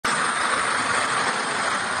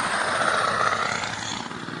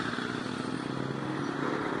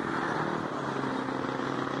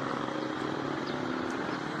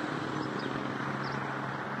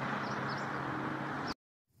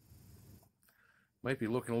Might be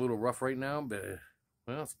looking a little rough right now, but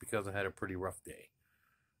well, it's because I had a pretty rough day.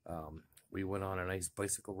 We went on a nice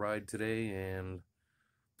bicycle ride today, and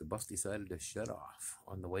the bus decided to shut off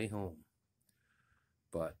on the way home.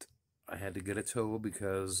 But I had to get a tow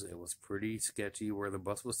because it was pretty sketchy where the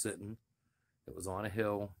bus was sitting. It was on a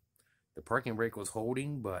hill. The parking brake was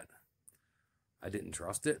holding, but I didn't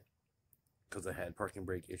trust it because I had parking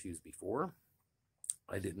brake issues before.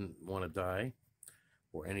 I didn't want to die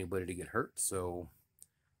or anybody to get hurt, so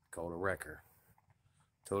I called a wrecker,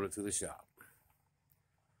 towed it to the shop.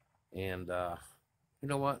 And you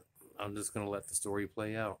know what? I'm just going to let the story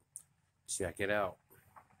play out. Check it out.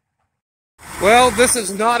 Well, this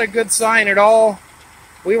is not a good sign at all.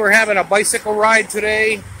 We were having a bicycle ride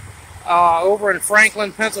today over in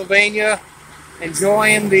Franklin, Pennsylvania,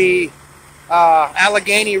 enjoying the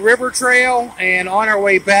Allegheny River Trail, and on our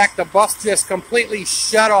way back, the bus just completely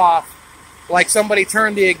shut off, like somebody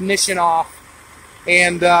turned the ignition off.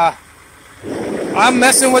 And I'm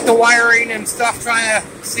messing with the wiring and stuff, trying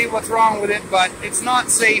to see what's wrong with it, but it's not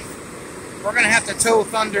safe. We're going to have to tow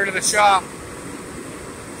Thunder to the shop.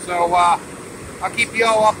 So I'll keep you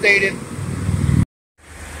all updated.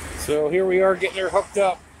 So here we are getting her hooked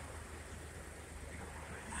up.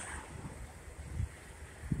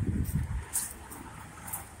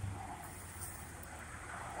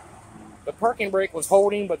 The parking brake was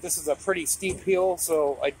holding, but this is a pretty steep hill,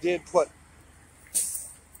 so I did put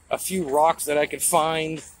a few rocks that I could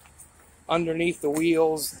find underneath the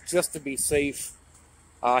wheels just to be safe.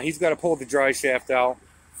 He's got to pull the dry shaft out.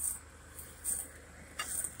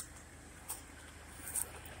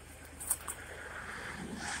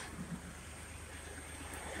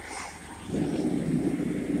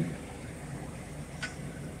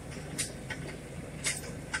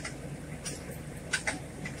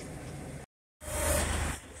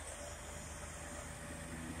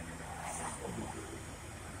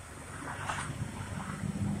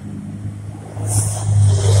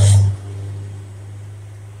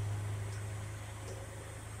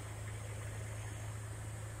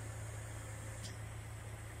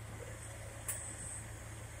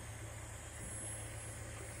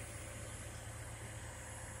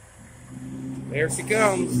 There she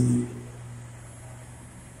comes.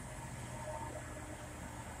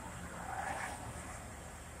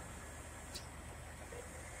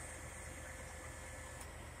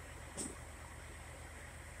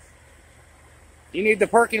 You need the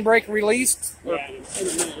parking brake released? Yeah, wait a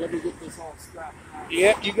minute, let me get this all strapped out.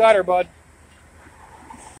 Yep, you got her, bud.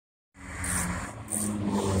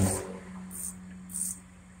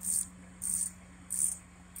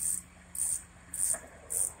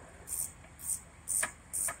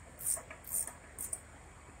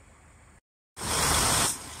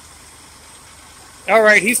 All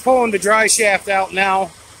right, he's pulling the dry shaft out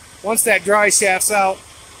now. Once that dry shaft's out,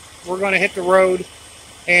 we're going to hit the road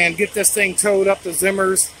and get this thing towed up to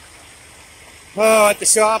Zimmer's at the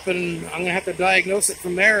shop, and I'm going to have to diagnose it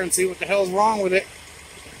from there and see what the hell's wrong with it.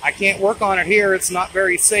 I can't work on it here. It's not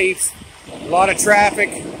very safe. A lot of traffic.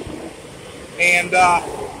 And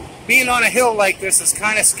being on a hill like this is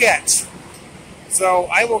kind of sketch. So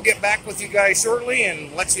I will get back with you guys shortly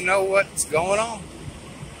and let you know what's going on.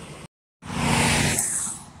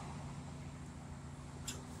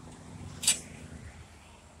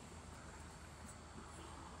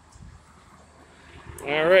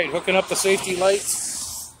 All right, hooking up the safety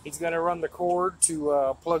lights. He's going to run the cord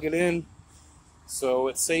to plug it in so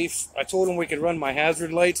it's safe. I told him we could run my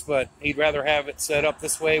hazard lights, but he'd rather have it set up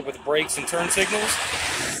this way with brakes and turn signals.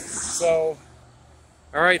 So,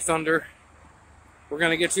 all right, Thunder. We're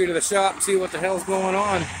going to get you to the shop, see what the hell's going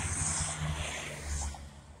on.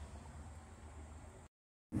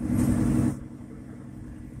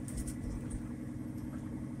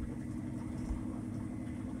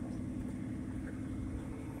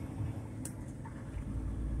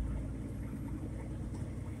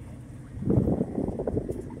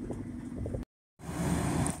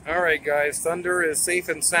 Alright guys, Thunder is safe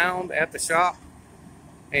and sound at the shop,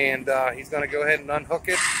 and he's going to go ahead and unhook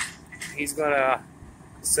it. He's going to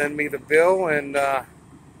send me the bill, and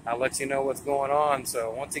I'll let you know what's going on.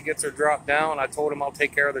 So once he gets her dropped down, I told him I'll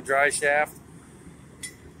take care of the dry shaft,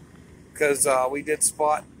 because we did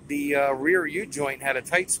spot the rear U-joint had a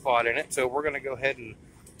tight spot in it, so we're going to go ahead and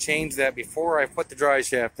change that before I put the dry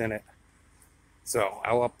shaft in it. So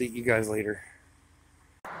I'll update you guys later.